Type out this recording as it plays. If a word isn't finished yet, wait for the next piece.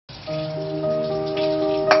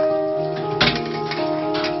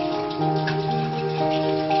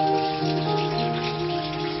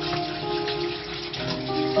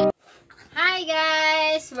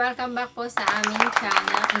Welcome back po sa aming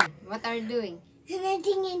channel. What are you doing?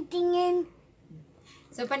 Tingin.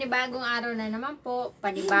 So, panibagong araw na naman po,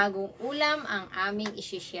 panibagong ulam ang aming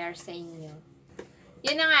isi-share sa inyo.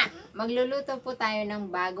 Yun na nga, magluluto po tayo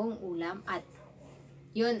ng bagong ulam at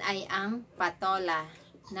yun ay ang patola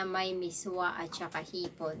na may misua at saka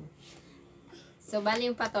hipon. So,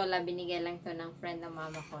 bali yung patola, binigay lang to ng friend ng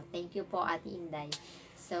mama ko. Thank you po, Ate Inday.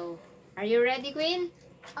 So, are you ready, Queen?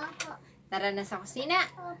 Opo. Tara na sa kusina.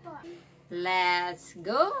 Opo. Let's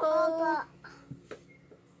go! Opo.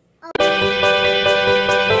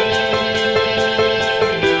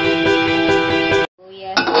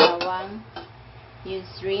 Kuya, bawang, yung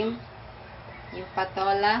shrimp, yung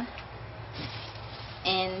patola,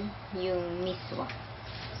 and yung miswa.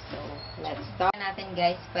 So, let's start natin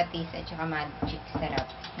guys, patis at saka magic sarap.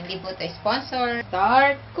 Hindi po ito sponsor.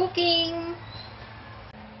 Start cooking!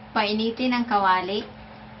 Painitin ang kawali.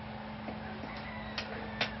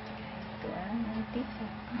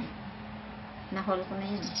 Nahol ko na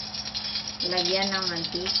yun. Lagyan ng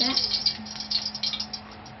mantika.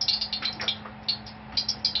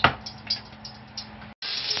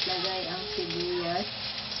 Lagay ang sibuyas.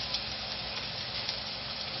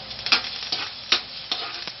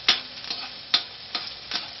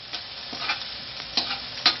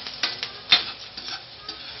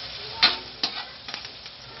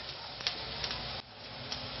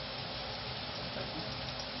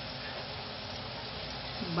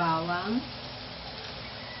 Bawang.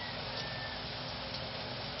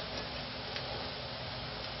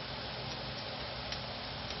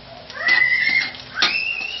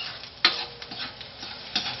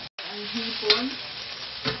 Ang hipon.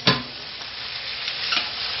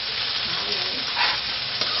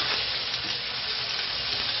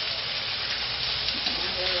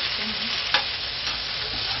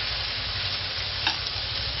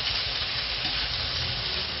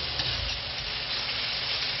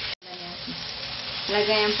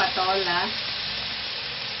 Lagay ang patola.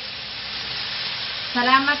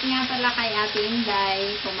 Salamat nga pala kay Ate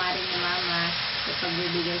Inday, kumari ni Mama, sa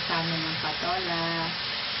pagbibigay sa amin ng patola.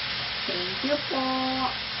 Thank you po.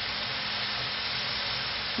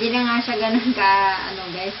 Hindi na nga siya ganun ka,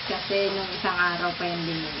 guys, kasi nung isang araw pa yung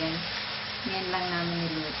binigay. Ngayon lang namin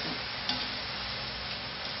niluto.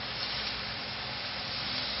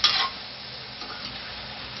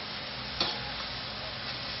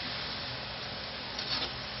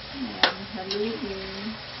 Ayan,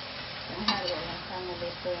 haluin. Ang halo lang sa mo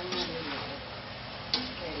dito yung maliliit.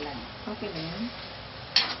 Kailan? Okay na yan?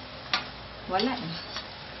 Wala eh.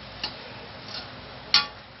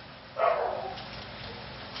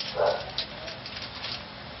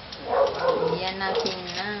 Bigyan natin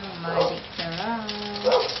ng magic sarap.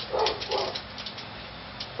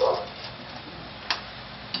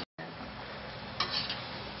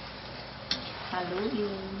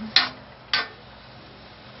 Haluin.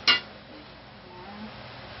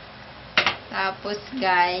 Tapos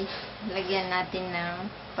guys, lagyan natin ng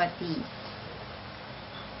patis.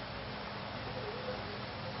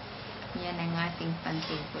 Yan ang ating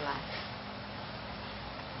pantimpla.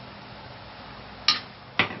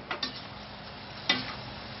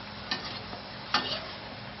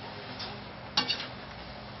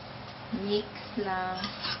 Mix lang.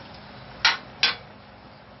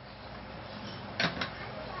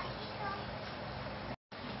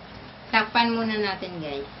 Takpan muna natin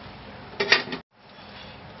guys.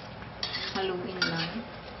 Haluin lang.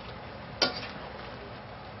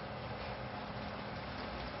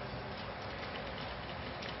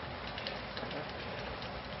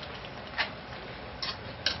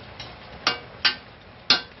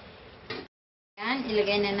 Yan,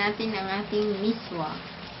 ilagay na natin ang ating miswa.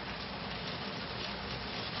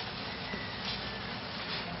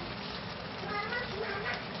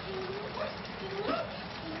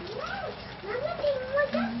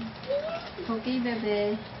 Okay,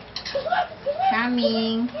 bebe.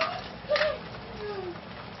 Coming.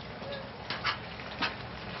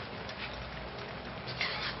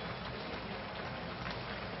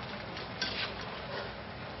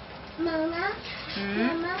 Mama?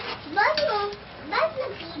 Mama? Ba't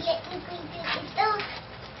napilit ni Quinty ito?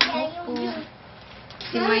 Kaya yung juice.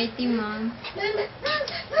 Si Mighty Mom.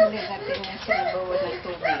 Hindi natin na siya bawal na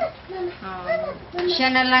tubig. Siya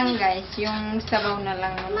na lang guys. Yung sabaw na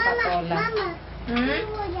lang ng patola. Hmm?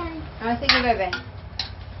 Oh, sige bebe.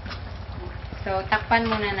 So, takpan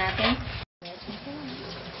muna natin.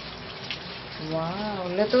 Wow,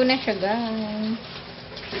 luto na siya guys.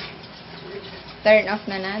 Turn off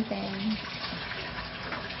na natin.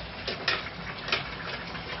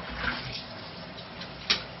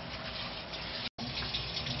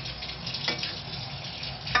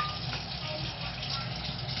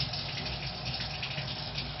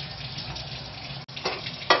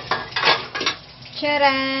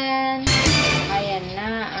 Charan! Ayan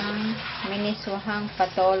na ang minisuhang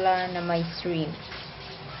patola na may shrimp.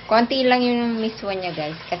 Konti lang yung miswa niya,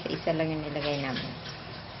 guys, kasi isa lang yung nilagay namin.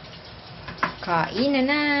 Kain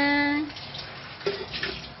na!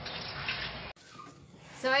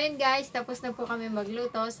 So, ayun guys, tapos na po kami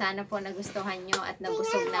magluto. Sana po nagustuhan nyo at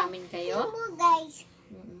nabusog namin kayo. Hello guys.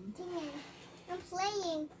 I'm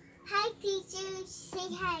playing. Hi teacher, say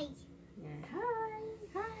hi. Hi!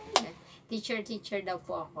 Hi! Teacher daw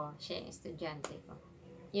po ako. Siya yung estudyante ko.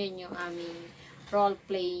 Yun yung aming role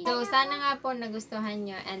play. So, sana nga po nagustuhan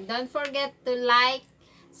nyo. And don't forget to like,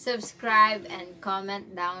 subscribe, and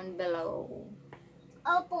comment down below.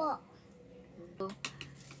 Opo.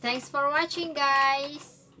 Thanks for watching,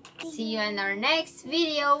 guys. See you in our next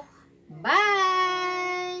video. Bye!